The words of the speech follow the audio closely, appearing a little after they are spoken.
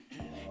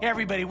Hey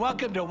everybody,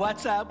 welcome to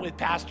What's Up with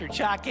Pastor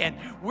Chuck, and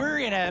we're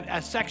in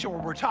a section where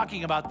we're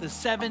talking about the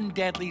 7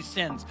 deadly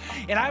sins.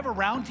 And I have a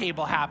round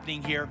table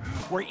happening here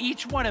where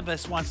each one of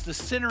us wants to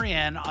center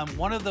in on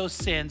one of those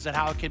sins and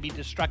how it can be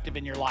destructive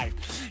in your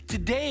life.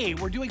 Today,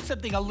 we're doing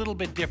something a little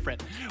bit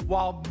different.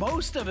 While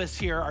most of us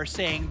here are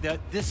saying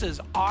that this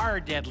is our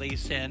deadly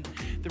sin,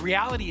 the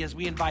reality is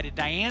we invited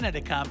Diana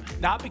to come,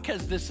 not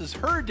because this is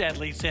her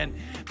deadly sin,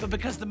 but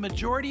because the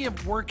majority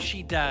of work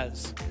she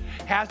does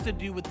has to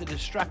do with the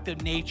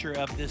destructive nature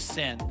of this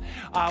sin.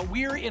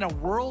 We're in a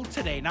world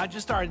today, not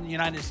just in the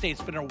United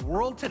States, but in a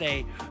world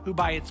today who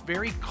by its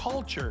very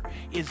culture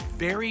is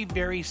very,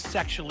 very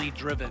sexually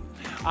driven.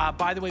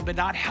 By the way, but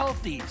not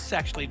healthy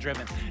sexually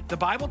driven. The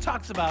Bible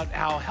talks about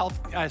how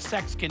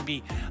sex can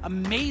be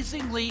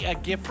amazingly a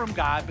gift from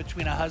God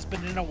between a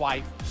husband and a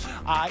wife.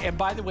 And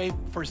by the way,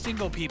 for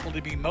single people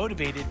to be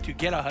motivated to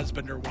get a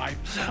husband or wife.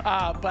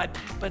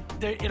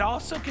 It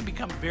also can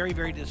become very,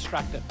 very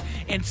destructive.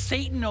 And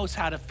Satan knows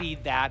how to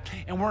feed that.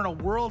 And we're in a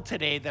world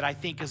today that I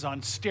think is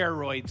on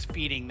steroids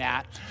feeding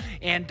that.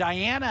 And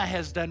Diana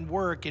has done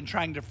work in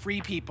trying to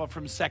free people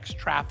from sex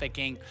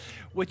trafficking,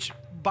 which,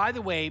 by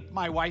the way,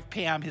 my wife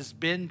Pam has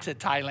been to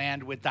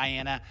Thailand with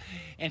Diana,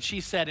 and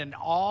she said in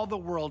all the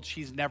world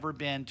she's never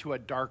been to a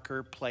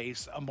darker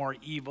place, a more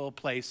evil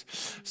place.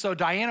 So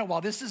Diana,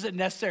 while this isn't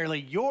necessarily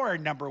your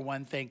number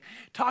one thing,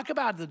 talk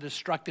about the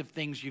destructive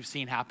things you've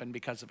seen happen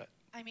because of it.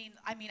 I mean,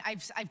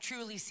 I've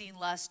truly seen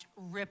lust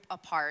rip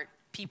apart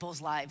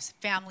people's lives,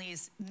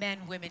 families, men,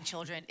 women,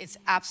 children. It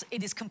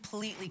is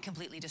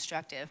completely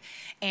destructive.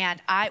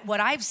 And what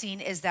I've seen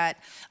is that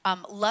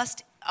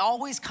lust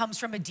always comes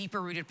from a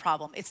deeper rooted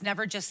problem. It's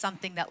never just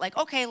something that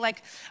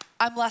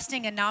I'm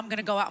lusting and now I'm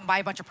gonna go out and buy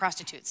a bunch of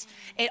prostitutes.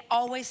 It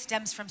always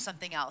stems from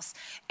something else.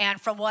 And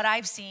from what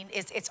I've seen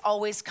is it's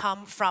always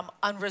come from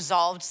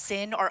unresolved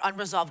sin or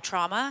unresolved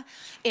trauma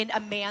in a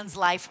man's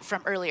life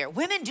from earlier.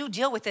 Women do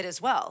deal with it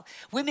as well.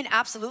 Women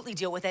absolutely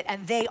deal with it.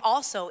 And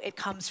it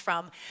comes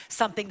from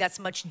something that's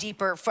much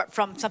deeper,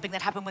 from something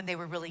that happened when they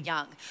were really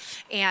young.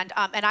 And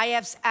I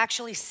have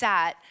actually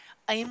sat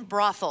in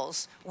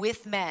brothels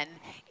with men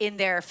in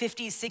their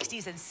 50s,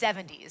 60s, and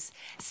 70s,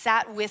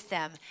 sat with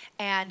them,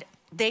 and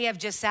they have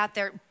just sat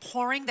there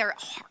pouring their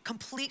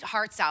complete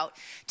hearts out,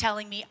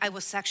 telling me I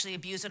was sexually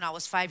abused when I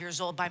was 5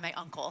 years old by my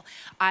uncle.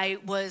 I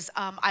was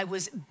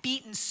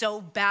beaten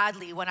so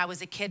badly when I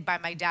was a kid by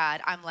my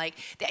dad. I'm like,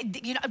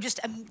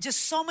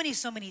 just so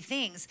many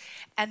things.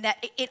 And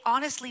that it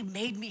honestly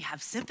made me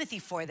have sympathy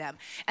for them.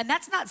 And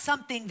that's not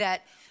something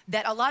that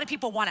a lot of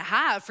people want to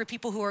have for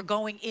people who are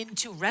going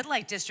into red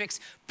light districts,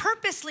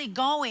 purposely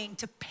going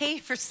to pay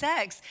for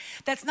sex.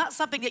 That's not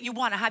something that you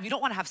want to have. You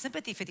don't want to have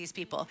sympathy for these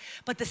people.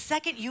 But the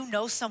second you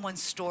know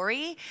someone's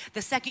story,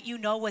 the second you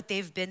know what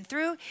they've been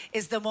through,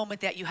 is the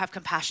moment that you have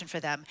compassion for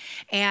them.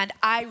 And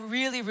I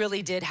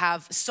really did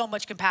have so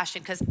much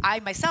compassion because I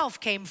myself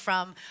came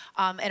from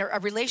a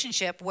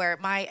relationship where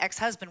my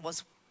ex-husband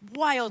was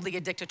wildly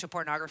addicted to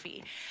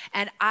pornography.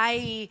 And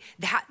I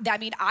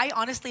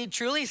honestly,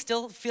 truly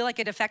still feel like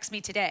it affects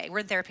me today. We're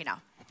in therapy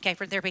now. Okay,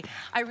 for therapy.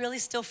 I really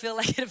still feel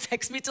like it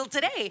affects me till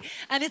today.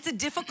 And it's a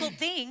difficult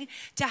thing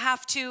to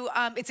have to,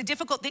 I've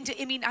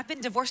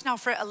been divorced now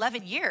for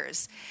 11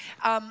 years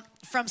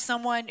from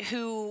someone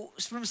who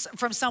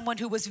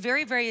was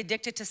very, very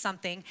addicted to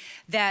something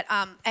that,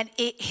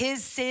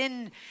 his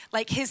sin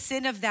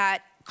of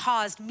that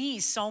caused me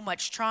so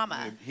much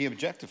trauma. He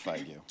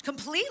objectified you.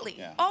 Completely.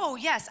 Yeah. Oh,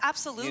 yes,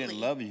 absolutely. He didn't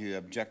love you, he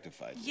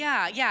objectified you.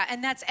 Yeah.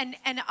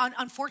 And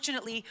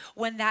unfortunately,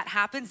 when that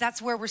happens,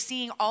 that's where we're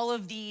seeing all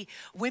of the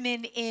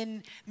women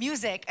in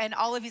music and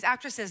all of these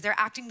actresses, they're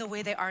acting the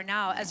way they are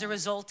now as a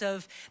result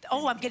of,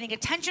 I'm getting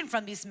attention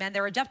from these men,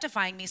 they're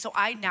objectifying me, so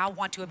I now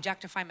want to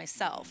objectify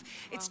myself.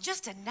 Wow. It's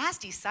just a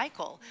nasty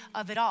cycle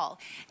of it all.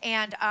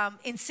 And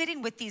in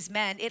sitting with these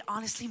men, it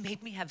honestly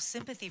made me have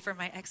sympathy for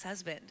my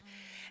ex-husband.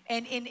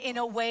 And in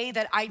a way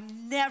that I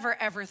never,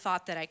 ever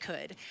thought that I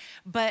could.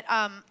 But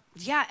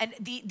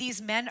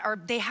these men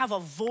they have a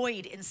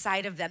void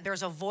inside of them.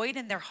 There's a void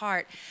in their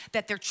heart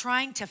that they're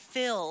trying to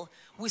fill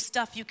with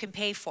stuff you can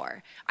pay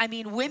for. I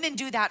mean, women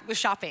do that with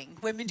shopping.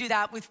 Women do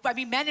that with,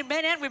 men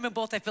and women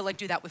both, I feel like,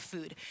 do that with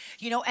food.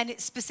 And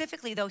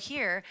specifically though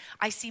here,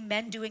 I see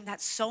men doing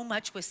that so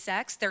much with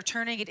sex. They're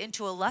turning it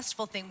into a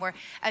lustful thing where,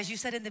 as you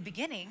said in the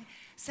beginning,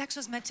 sex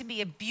was meant to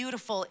be a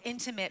beautiful,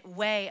 intimate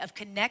way of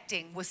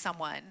connecting with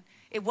someone.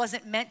 It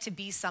wasn't meant to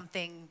be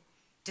something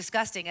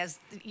disgusting as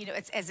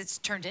it's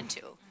turned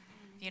into,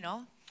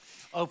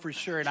 Oh, for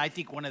sure. And I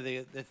think one of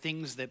the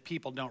things that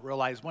people don't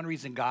realize, one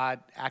reason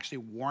God actually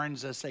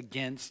warns us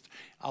against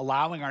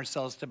allowing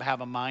ourselves to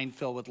have a mind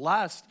filled with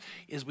lust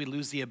is we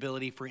lose the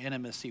ability for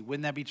intimacy.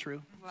 Wouldn't that be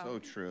true? Wow. So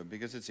true,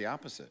 because it's the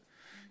opposite.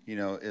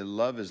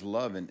 Love is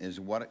love and is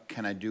what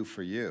can I do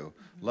for you?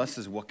 Mm-hmm. Lust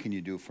is what can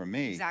you do for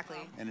me? Exactly.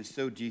 And it's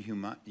so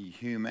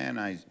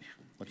dehumanized.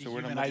 What's the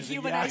word?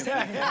 Humanizing.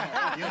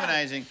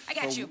 Humanizing. I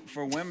got you.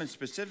 For women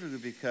specifically,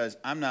 because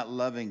I'm not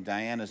loving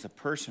Diana as a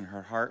person,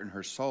 her heart and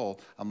her soul.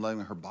 I'm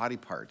loving her body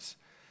parts.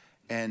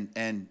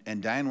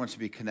 And Diane wants to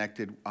be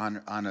connected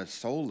on a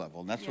soul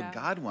level, and that's what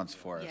God wants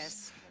for us.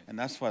 Yes. And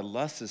that's why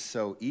lust is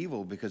so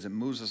evil, because it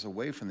moves us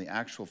away from the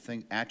actual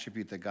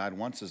attribute that God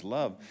wants is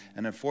love.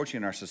 And unfortunately,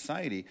 in our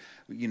society,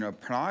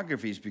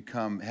 pornography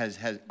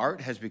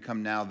art has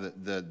become now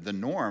the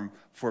norm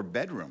for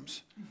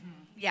bedrooms. Mm-hmm.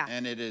 Yeah.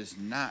 And it is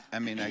not. I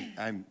mean,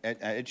 I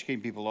educate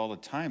people all the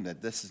time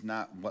that this is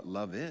not what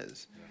love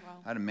is. Wow.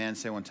 I had a man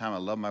say one time, "I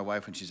love my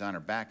wife when she's on her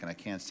back, and I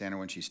can't stand her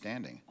when she's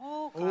standing."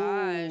 Oh gosh.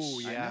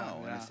 Oh, I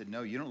know. And I said,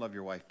 "No, you don't love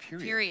your wife.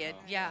 Period." Period.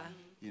 Yeah.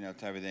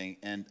 Type of thing.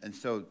 And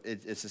so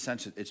it's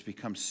essentially, it's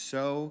become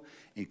so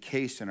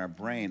encased in our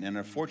brain. And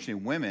unfortunately,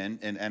 women,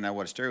 and I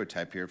want to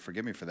stereotype here,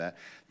 forgive me for that,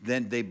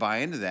 then they buy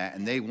into that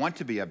and they want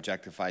to be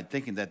objectified,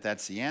 thinking that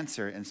that's the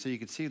answer. And so you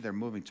can see they're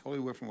moving totally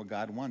away from what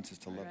God wants, is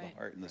to love the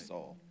heart and the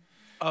soul.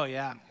 Oh,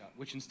 yeah.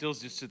 Which instills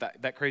just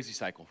that crazy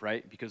cycle,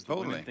 right? Because the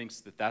Totally. woman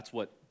thinks that that's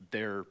what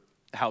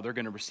how they're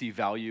going to receive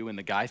value, and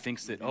the guy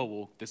thinks that, oh,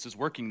 well, this is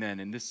working then,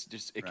 and this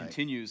just, it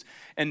continues.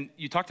 And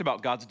you talked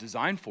about God's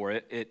design for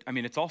it.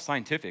 It's all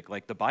scientific.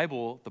 Like the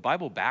Bible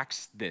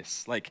backs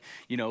this,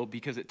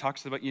 because it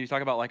talks about, you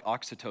talk about like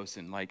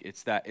oxytocin, like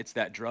it's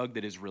that drug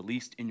that is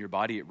released in your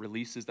body. It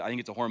releases, I think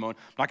it's a hormone.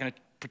 I'm not going to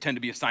pretend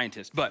to be a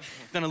scientist, but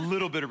I've done a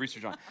little bit of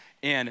research on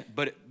it.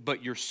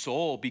 But your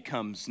soul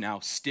becomes now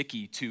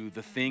sticky to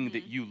the thing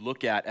that you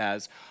look at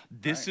as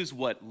this is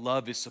what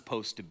love is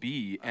supposed to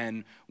be.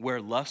 And where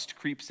lust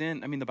creeps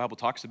in, the Bible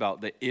talks about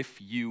that if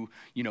you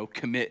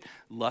commit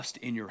lust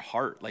in your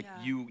heart, like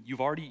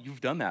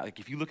you've done that. Like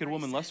if you look at a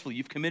woman lustfully,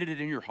 you've committed it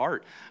in your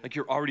heart. Like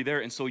you're already there.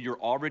 And so you're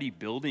already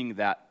building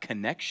that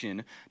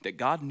connection that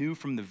God knew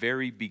from the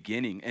very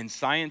beginning. And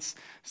science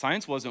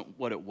wasn't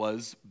what it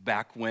was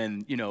back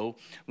when,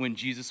 when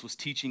Jesus was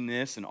teaching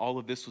this and all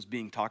of this was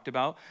being talked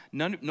about.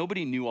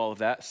 Nobody knew all of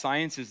that.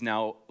 Science is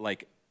now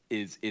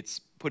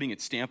it's putting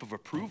its stamp of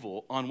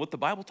approval on what the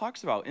Bible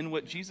talks about and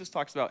what Jesus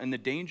talks about and the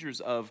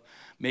dangers of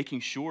making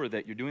sure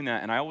that you're doing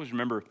that. And I always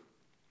remember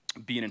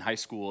being in high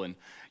school and,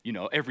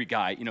 every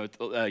guy,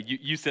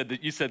 you said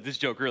this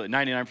joke earlier,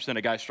 99%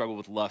 of guys struggle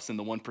with lust, and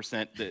the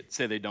 1% that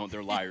say they don't,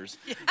 they're liars.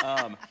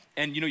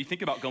 And, you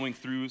think about going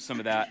through some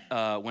of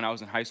that when I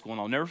was in high school, and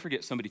I'll never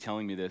forget somebody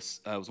telling me this.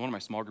 It was one of my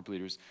small group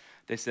leaders.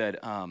 They said,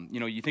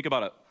 you think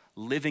about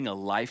living a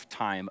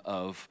lifetime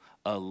of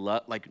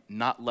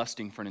not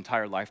lusting for an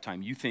entire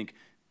lifetime. You think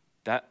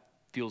that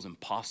feels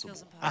impossible.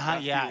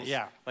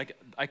 Yeah. Like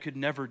I could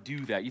never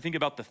do that. You think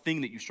about the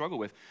thing that you struggle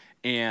with,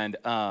 and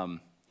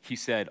he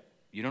said,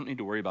 you don't need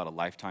to worry about a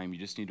lifetime. You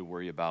just need to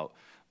worry about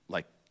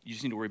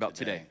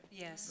today.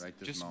 Yes. Right,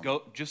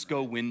 Just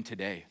go win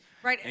today.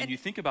 Right. And you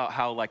think about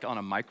how on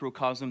a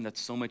microcosm, that's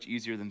so much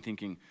easier than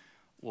thinking,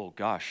 well,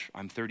 gosh,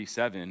 I'm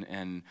 37,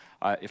 and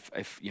if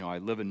I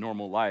live a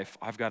normal life,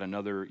 I've got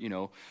another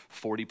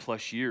 40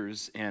 plus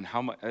years, and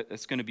how much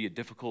it's going to be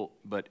difficult.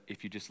 But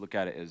if you just look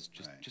at it as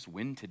just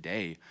win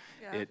today,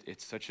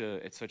 it's such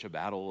a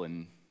battle,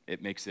 and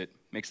it makes it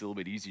a little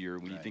bit easier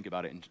when you think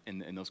about it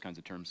in those kinds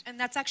of terms. And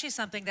that's actually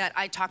something that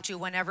I talk to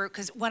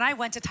because when I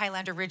went to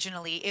Thailand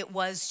originally, it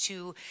was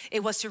to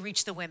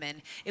reach the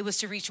women. It was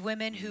to reach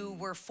women who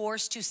were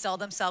forced to sell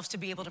themselves to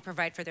be able to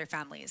provide for their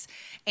families.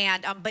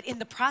 And but in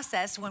the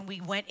process, when we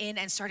went in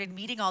and started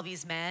meeting all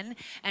these men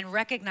and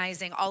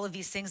recognizing all of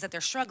these things that they're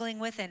struggling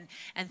with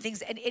and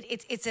things, and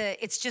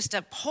it's just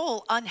a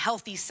whole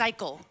unhealthy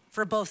cycle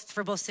for both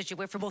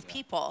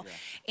people.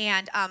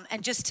 And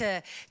just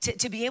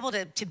to be able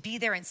to be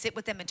there and sit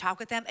with them and talk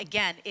with them,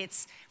 again,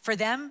 for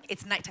them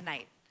it's night to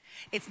night.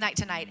 It's night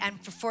to night.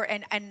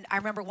 And I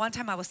remember one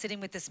time I was sitting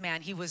with this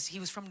man. He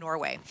was from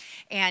Norway,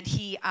 and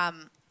he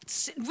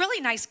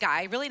really nice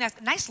guy, really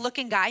nice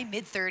looking guy,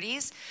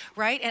 mid-30s,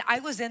 right? And I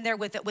was in there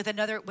with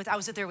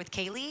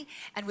Kaylee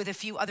and with a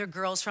few other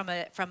girls from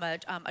a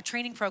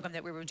training program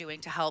that we were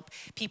doing to help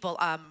people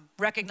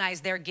recognize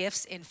their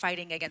gifts in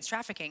fighting against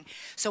trafficking.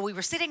 So we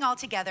were sitting all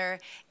together,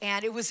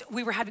 and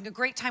we were having a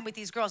great time with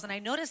these girls. And I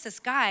noticed this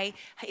guy,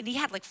 and he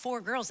had like 4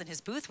 girls in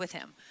his booth with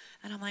him.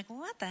 And I'm like,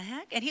 what the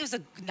heck? And he was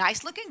a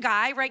nice looking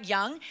guy, right,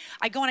 young.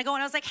 I go and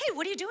I was like, hey,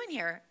 what are you doing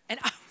here? And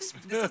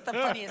this is the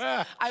funniest.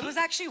 I was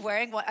actually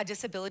wearing a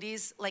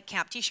disabilities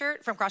camp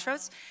t-shirt from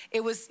Crossroads.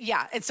 It was,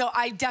 and so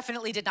I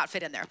definitely did not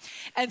fit in there.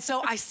 And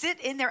so I sit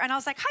in there and I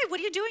was like, hi,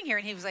 what are you doing here?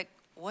 And he was like,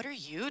 what are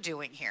you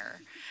doing here?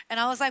 And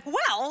I was like,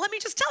 well, let me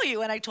just tell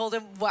you. And I told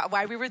him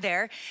why we were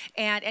there.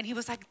 And he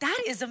was like, that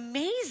is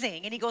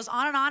amazing. And he goes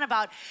on and on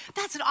about,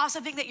 that's an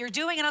awesome thing that you're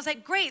doing. And I was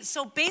like, great.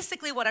 So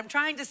basically what I'm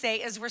trying to say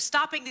is we're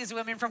stopping these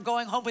women from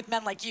going home with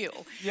men like you.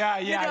 Yeah.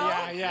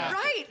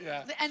 Right.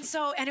 Yeah.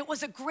 And it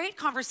was a great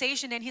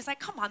conversation. And he's like,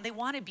 come on, they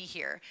want to be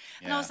here.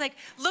 And I was like,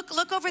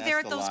 look over there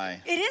at those.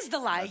 Lie. It is the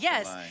lie, That's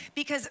yes. the lie.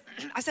 Because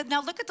I said,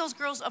 now look at those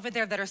girls over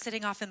there that are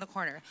sitting off in the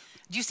corner.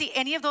 Do you see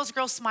any of those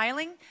girls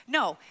smiling?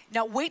 No.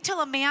 Now wait till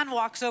a man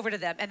walks over to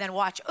them and then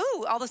watch.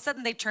 Ooh, all of a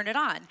sudden they turn it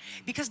on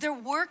because they're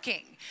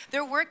working.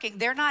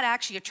 They're not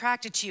actually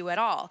attracted to you at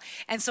all.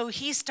 And so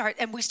we start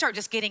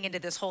just getting into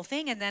this whole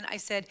thing. And then I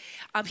said,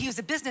 he was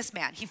a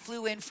businessman. He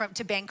flew in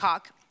to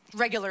Bangkok.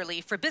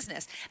 regularly for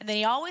business. And then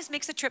he always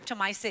makes a trip to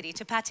my city,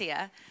 to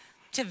Pattaya,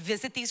 to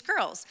visit these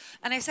girls.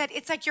 And I said,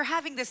 it's like you're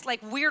having this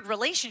like weird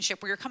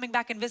relationship where you're coming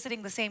back and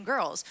visiting the same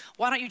girls.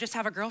 Why don't you just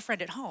have a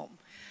girlfriend at home?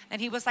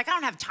 And he was like, I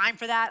don't have time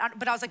for that.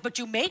 But I was like, but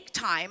you make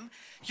time.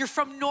 You're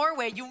from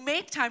Norway. You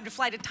make time to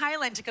fly to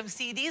Thailand to come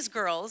see these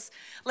girls.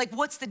 Like,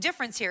 what's the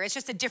difference here? It's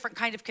just a different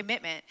kind of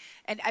commitment.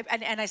 And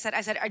I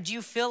said, do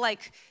you feel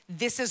like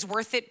this is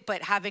worth it,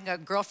 but having a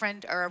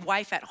girlfriend or a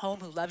wife at home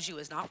who loves you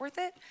is not worth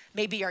it?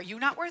 Maybe are you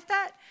not worth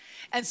that?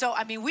 And so,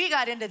 I mean, we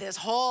got into this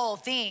whole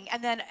thing.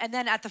 And then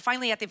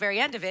finally at the very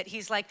end of it,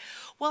 he's like,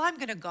 well, I'm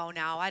gonna go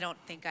now. I don't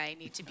think I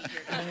need to be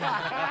here anymore.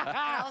 And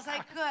I was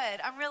like,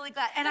 good, I'm really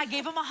glad. And I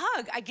gave him a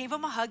hug.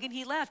 And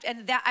he left.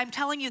 And that, I'm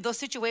telling you, those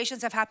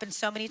situations have happened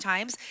so many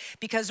times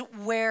because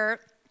where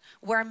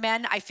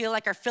men, I feel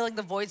like, are filling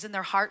the voids in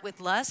their heart with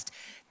lust,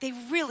 they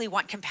really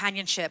want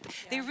companionship. Yeah.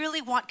 They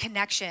really want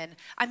connection.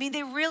 I mean,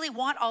 they really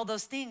want all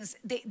those things.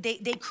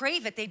 They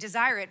crave it, they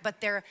desire it, but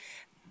they're,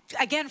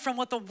 again, from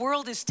what the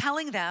world is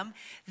telling them,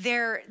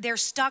 they're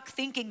stuck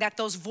thinking that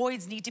those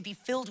voids need to be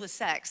filled with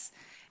sex.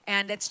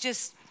 And that's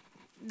just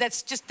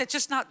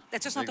not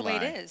the way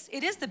it is.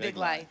 It is the big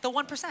lie. The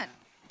 1%.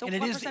 And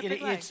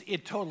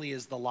it totally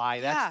is the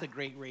lie. That's the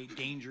great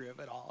danger of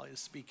it all,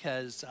 is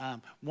because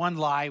one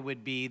lie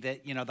would be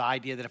that, you know, the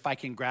idea that if I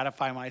can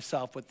gratify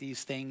myself with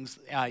these things,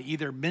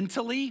 either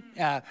mentally,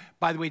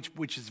 by the way,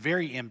 which is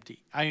very empty.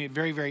 I mean,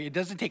 very, it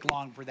doesn't take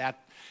long for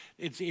that.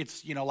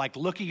 It's you know, like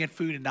looking at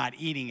food and not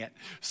eating it.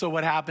 So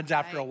what happens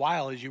after a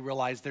while is you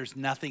realize there's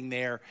nothing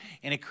there,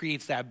 and it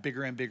creates that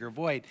bigger and bigger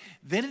void.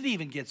 Then it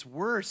even gets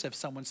worse if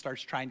someone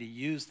starts trying to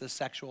use the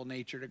sexual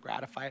nature to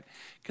gratify it,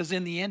 because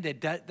in the end,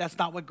 that's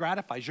not what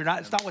gratifies.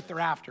 It's not what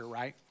they're after,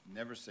 right?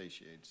 Never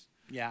satiates.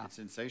 Yeah. It's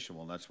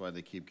insatiable, and that's why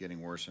they keep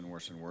getting worse and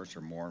worse and worse,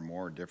 or more and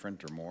more,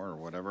 different or more, or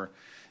whatever,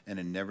 and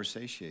it never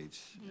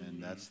satiates.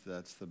 And that's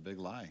the big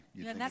lie.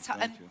 And that's how,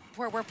 and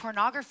where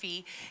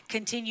pornography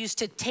continues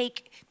to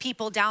take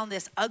people down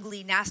this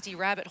ugly, nasty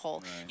rabbit hole.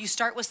 Right. You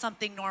start with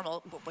something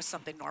normal,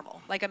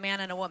 like a man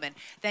and a woman.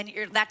 Then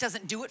that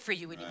doesn't do it for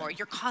you anymore. Right.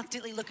 You're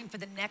constantly looking for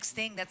the next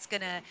thing that's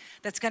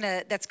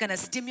gonna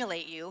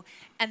stimulate you,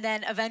 and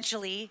then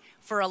eventually,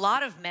 for a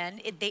lot of men,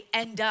 they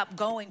end up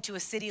going to a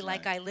city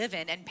like I live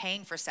in and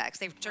paying for sex.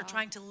 They're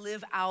trying to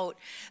live out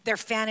their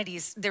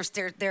fantasies,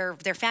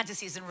 their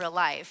fantasies in real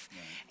life.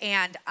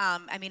 And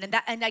I mean,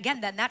 and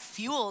again, then that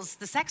fuels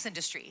the sex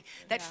industry.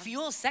 That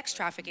fuels sex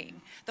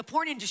trafficking. The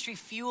porn industry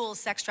fuels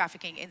sex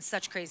trafficking in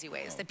such crazy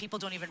ways that people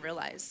don't even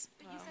realize.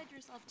 But you said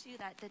yourself too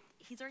that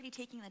he's already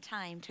taking the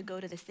time to go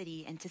to the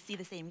city and to see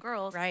the same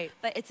girls. Right.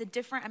 But it's a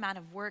different amount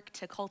of work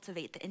to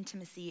cultivate the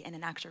intimacy in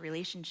an actual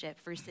relationship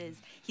versus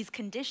he's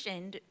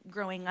conditioned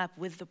growing up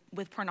with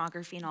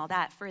pornography and all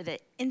that for the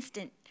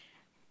instant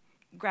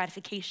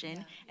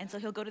gratification. And so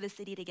he'll go to the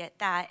city to get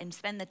that and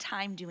spend the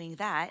time doing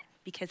that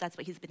because that's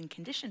what he's been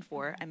conditioned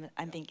for,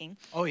 I'm thinking.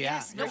 Oh, yeah.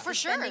 Yes, no, for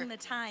sure. Spending the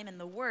time and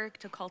the work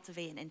to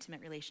cultivate an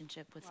intimate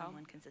relationship with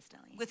someone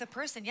consistently. With a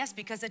person, yes,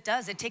 because it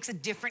does. It takes a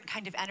different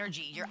kind of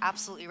energy. You're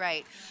absolutely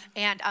right.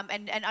 And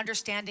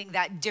understanding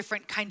that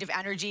different kind of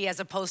energy as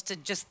opposed to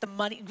just the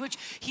money, which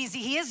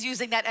he is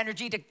using that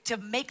energy to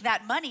make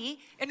that money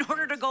in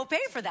order to go pay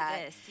for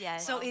that.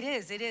 Yes. So it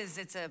is.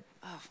 It's a,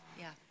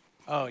 yeah.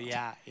 Oh,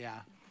 yeah.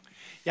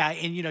 Yeah,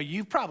 and you know,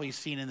 you've probably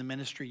seen in the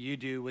ministry you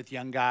do with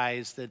young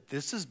guys that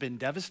this has been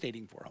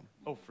devastating for them.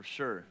 Oh, for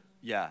sure.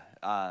 Yeah.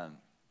 I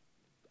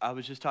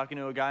was just talking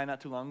to a guy not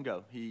too long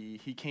ago.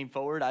 He came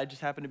forward. I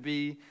just happened to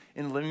be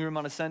in the living room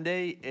on a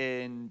Sunday,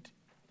 and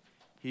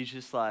he's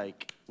just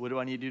like, what do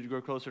I need to do to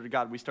grow closer to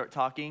God? We start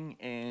talking,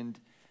 and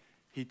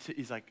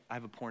he's like, I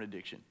have a porn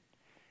addiction.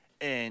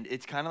 And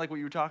it's kind of like what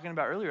you were talking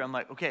about earlier. I'm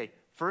like, okay,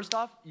 first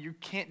off, you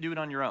can't do it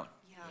on your own.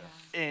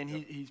 Yeah. And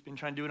he's been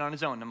trying to do it on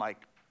his own. I'm like,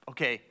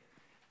 okay,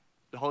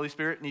 the Holy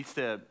Spirit needs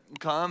to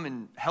come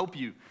and help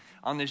you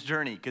on this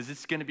journey because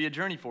it's going to be a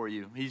journey for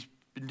you. He's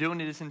been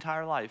doing it his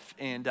entire life.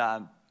 And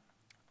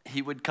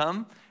he would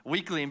come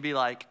weekly and be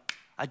like,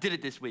 I did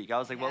it this week. I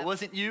was like, well, it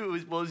wasn't you.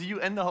 It was you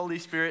and the Holy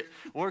Spirit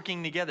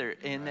working together.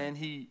 And then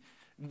he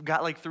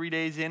got like 3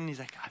 days in, and he's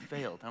like, I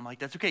failed. I'm like,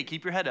 that's okay.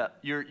 Keep your head up.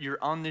 You're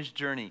on this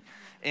journey.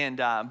 And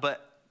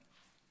but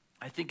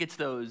I think it's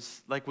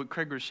those, like what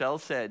Craig Rochelle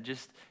said,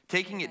 just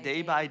taking it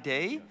day by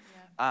day.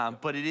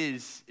 But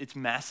it's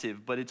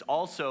massive, but it's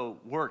also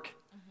work.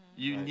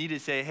 You need to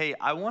say, hey,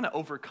 I want to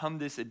overcome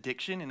this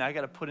addiction, and I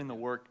got to put in the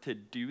work to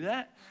do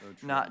that.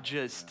 So not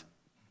just,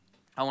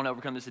 I want to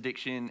overcome this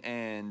addiction,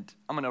 and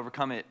I'm going to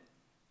overcome it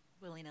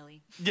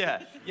willy-nilly. Yeah.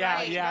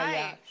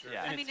 Sure.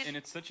 And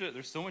it's such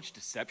there's so much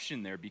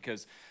deception there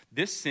because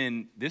this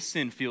sin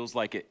feels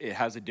like it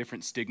has a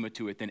different stigma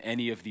to it than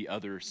any of the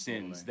other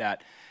sins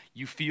that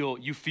you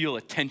feel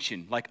a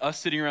tension. Like us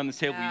sitting around this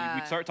table,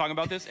 we start talking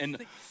about this, and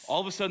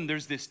all of a sudden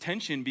there's this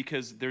tension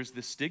because there's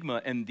this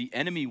stigma, and the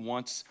enemy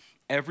wants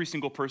every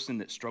single person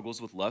that struggles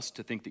with lust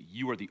to think that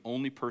you are the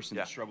only person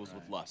that struggles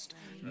with lust.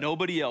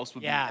 Nobody else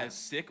would be as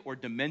sick or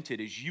demented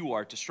as you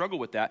are to struggle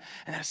with that,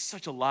 and that's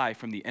such a lie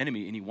from the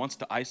enemy, and he wants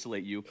to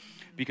isolate you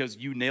because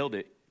you nailed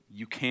it.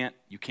 you can't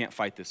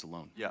fight this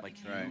alone. Yeah. Like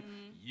Right.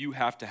 you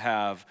have to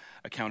have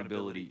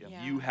accountability.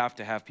 Accountability, You have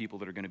to have people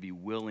that are going to be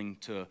willing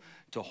to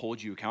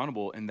hold you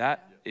accountable. And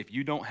that, if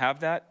you don't have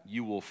that,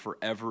 you will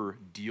forever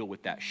deal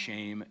with that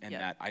shame and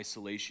that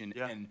isolation.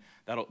 Yeah. And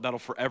that'll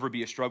forever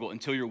be a struggle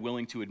until you're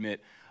willing to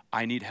admit,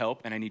 I need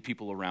help and I need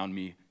people around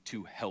me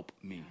to help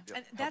me.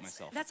 And help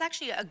myself. that's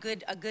actually a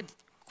good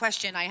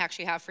question I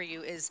actually have for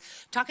you is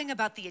talking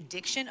about the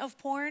addiction of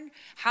porn.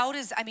 How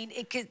does,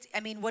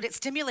 what it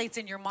stimulates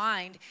in your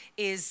mind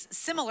is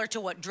similar to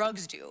what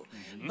drugs do.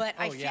 But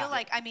I feel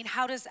like,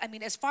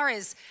 as far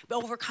as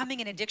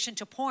overcoming an addiction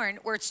to porn,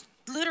 where it's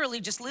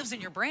literally just lives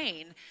in your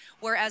brain,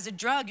 whereas a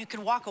drug, you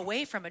can walk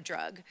away from a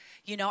drug.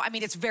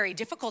 It's very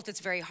difficult, it's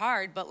very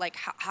hard, but like,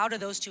 how do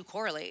those two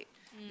correlate?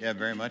 Yeah,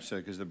 very much so,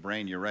 because the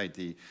brain, you're right,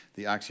 the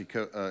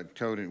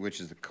oxytocin,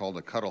 which is called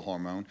the cuddle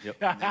hormone. Yep.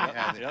 The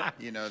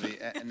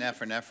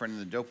epinephrine and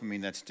the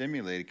dopamine that's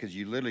stimulated, because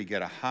you literally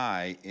get a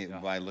high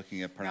by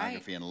looking at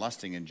pornography and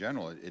lusting in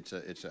general. It's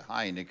a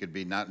high, and it could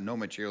be no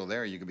material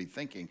there. You could be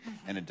thinking,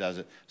 and it does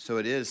it. So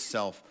it is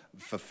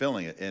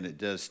self-fulfilling, and it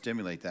does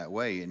stimulate that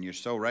way. And you're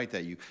so right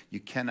that you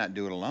cannot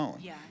do it alone.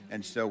 Yeah.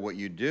 And so what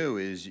you do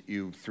is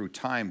through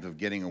time of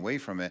getting away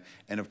from it,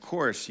 and of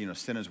course,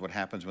 sin is what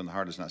happens when the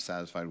heart is not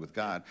satisfied with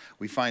God.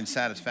 We find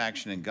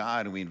satisfaction in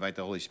God, and we invite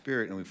the Holy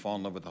Spirit, and we fall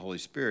in love with the Holy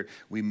Spirit.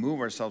 We move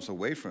ourselves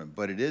away from it,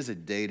 but it is a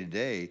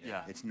day-to-day.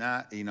 Yeah. It's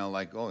not,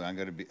 like,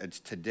 it's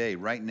today.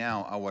 Right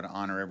now, I would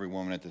honor every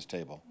woman at this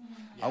table.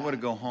 I would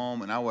have go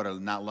home, and I would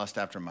have not lust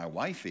after my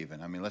wife even.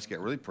 Let's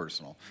get really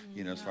personal.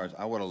 As far as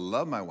I would have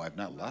loved my wife,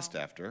 not lust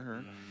after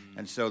her.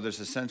 And so there's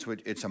a sense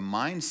which it's a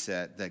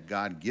mindset that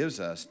God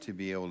gives us to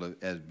be able to,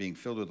 as being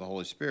filled with the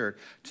Holy Spirit,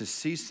 to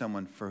see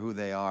someone for who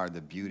they are,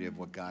 the beauty of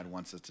what God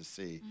wants us to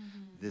see.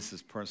 This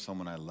is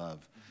someone I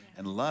love.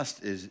 And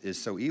lust is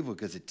so evil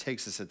because it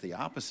takes us at the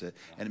opposite,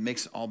 and it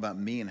makes it all about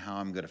me and how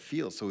I'm going to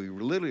feel. So we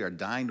literally are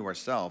dying to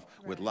ourselves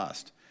with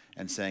lust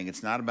and saying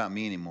it's not about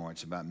me anymore.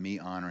 It's about me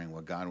honoring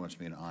what God wants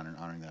me to honor and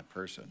honoring that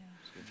person.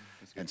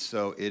 And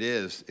so it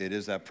is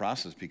that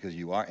process, because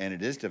you are, and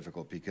it is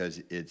difficult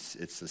because it's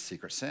the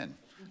secret sin.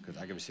 Because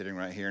I could be sitting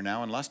right here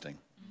now and lusting,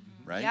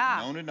 right? Yeah.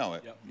 No one would know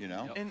it,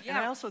 And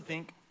I also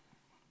think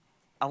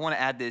I want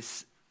to add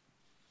this,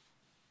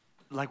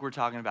 like we're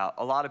talking about,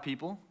 a lot of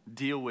people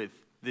deal with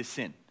this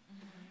sin.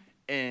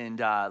 And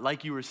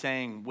like you were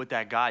saying with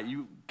that guy,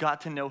 you got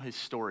to know his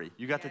story.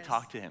 You got to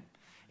talk to him.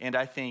 And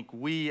I think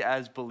we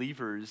as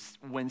believers,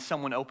 when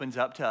someone opens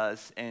up to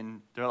us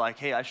and they're like,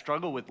 hey, I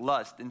struggle with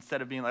lust,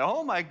 instead of being like,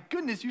 oh my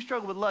goodness, you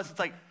struggle with lust, it's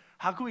like,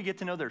 how can we get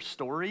to know their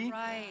story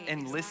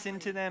and listen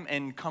to them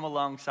and come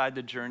alongside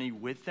the journey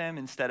with them,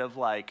 instead of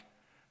like,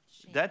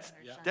 that's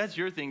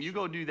your thing. You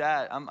go do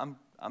that.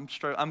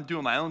 I'm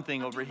doing my own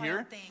thing over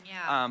here.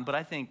 But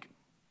I think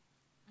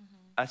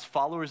as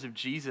followers of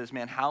Jesus,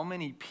 man, how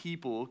many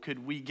people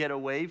could we get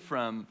away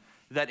from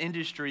that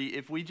industry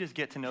if we just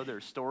get to know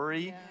their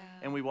story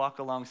and we walk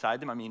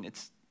alongside them?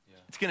 It's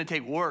going to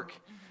take work.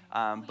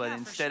 But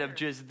instead of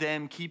just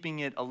them keeping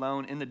it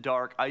alone in the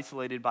dark,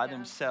 isolated by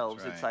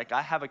themselves, it's like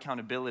I have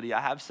accountability.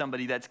 I have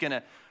somebody that's going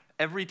to,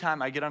 every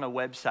time I get on a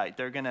website,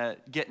 they're going to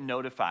get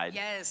notified.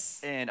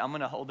 Yes. And I'm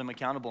going to hold them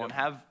accountable and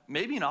have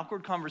maybe an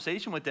awkward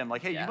conversation with them.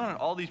 Like, hey, you've been on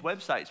all these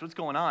websites. What's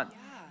going on? Yeah.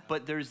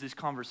 But there's this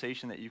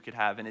conversation that you could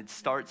have. And it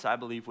starts, I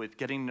believe, with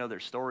getting to know their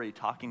story,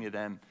 talking to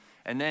them,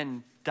 and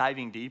then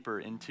diving deeper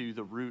into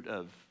the root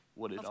of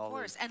what it all is. Of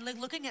course, and like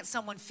looking at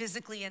someone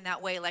physically in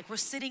that way, like we're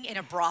sitting in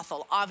a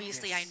brothel.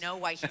 Obviously, I know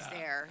why he's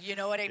there. You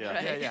know what I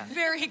mean?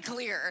 Very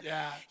clear.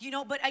 Yeah.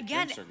 But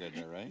again, drinks are good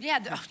there, right? Yeah,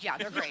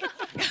 they're great.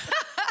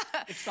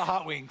 It's the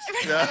hot wings.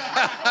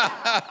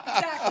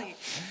 Exactly.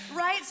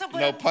 Right. So, but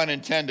no pun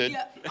intended.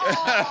 Yeah.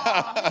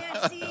 Oh,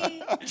 man,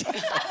 see.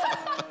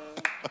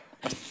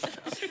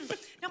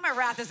 No, my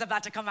wrath is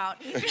about to come out.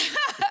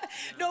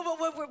 No,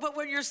 but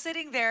when you're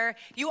sitting there,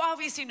 you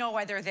obviously know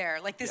why they're there.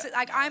 Like this,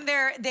 like I'm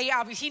there.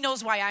 He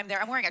knows why I'm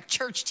there. I'm wearing a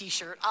church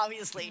T-shirt,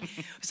 obviously,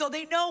 so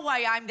they know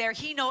why I'm there.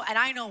 And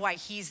I know why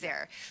he's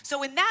there.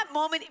 So in that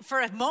moment, for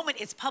a moment,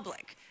 it's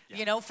public.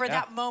 For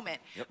that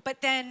moment. Yep.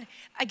 But then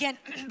again,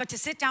 but to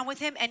sit down with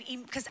him, and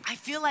because I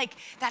feel like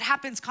that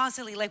happens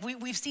constantly. Like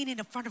we've seen it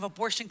in front of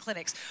abortion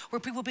clinics where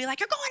people be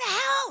like, "You're going to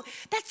hell.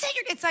 That's it."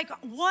 It's like,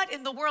 what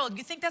in the world?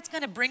 You think that's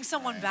going to bring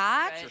someone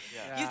back? Right.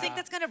 Yeah. You think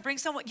that's going to bring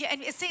someone? Yeah,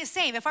 and it's the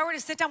same. If I were to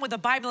sit down with the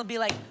Bible and be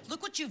like,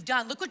 "Look what you've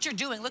done. Look what you're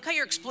doing. Look how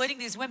you're exploiting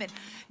these women."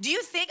 Do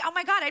you think? Oh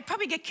my God, I'd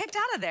probably get kicked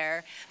out of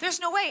there. There's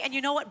no way. And you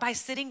know what? By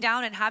sitting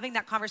down and having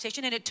that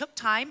conversation, and it took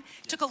time,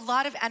 it took a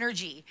lot of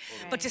energy,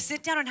 but to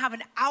sit down and have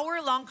an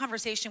hour-long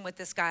conversation with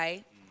this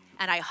guy,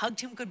 and I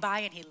hugged him goodbye,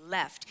 and he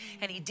left,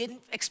 and he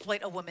didn't exploit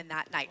a woman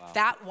that night. Wow.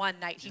 That one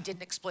night, he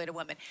didn't exploit a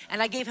woman, and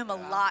I gave him a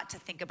lot to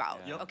think about.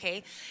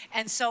 Okay,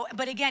 and so,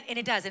 but again, and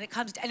it does, and it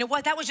comes, and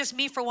that was just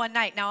me for one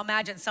night. Now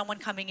imagine someone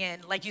coming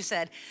in, like you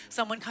said,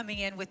 someone coming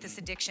in with this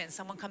addiction,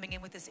 someone coming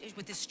in with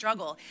this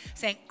struggle,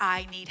 saying,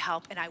 "I need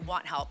help and I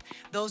want help."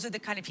 Those are the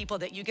kind of people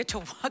that you get to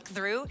walk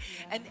through,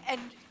 and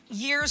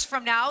years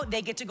from now,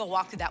 they get to go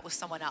walk through that with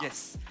someone else.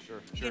 Yes.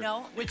 Sure. You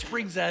know? Which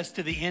brings us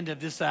to the end of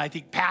this, I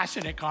think,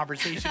 passionate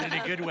conversation in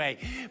a good way.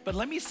 But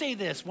let me say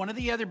this. One of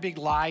the other big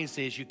lies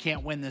is you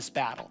can't win this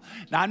battle.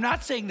 Now, I'm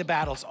not saying the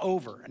battle's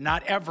over,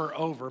 not ever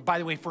over. By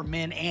the way, for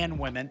men and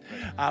women,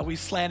 we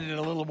slanted it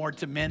a little more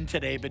to men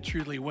today, but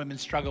truly women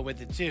struggle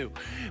with it too.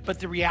 But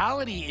the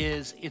reality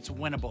is it's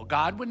winnable.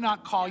 God would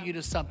not call you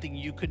to something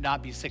you could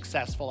not be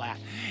successful at.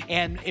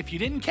 And if you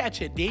didn't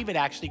catch it, David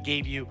actually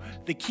gave you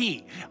the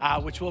key,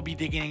 which we'll be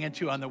digging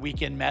into on the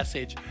weekend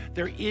message.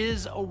 There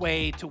is a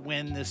way to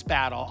win this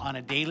battle on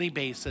a daily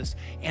basis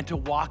and to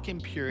walk in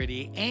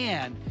purity.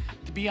 And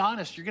to be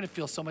honest, you're going to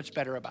feel so much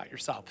better about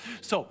yourself.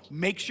 So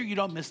make sure you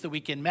don't miss the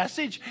weekend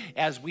message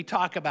as we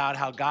talk about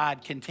how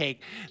God can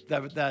take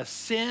the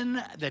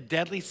sin, the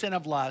deadly sin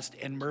of lust,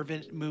 and move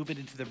it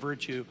into the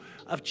virtue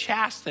of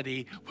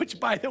chastity, which,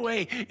 by the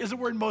way, is a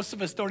word most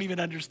of us don't even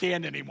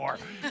understand anymore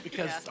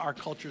because our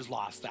culture's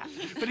lost that.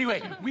 But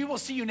anyway, we will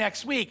see you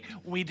next week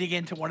when we dig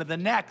into one of the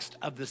next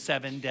of the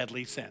 7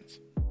 deadly sins.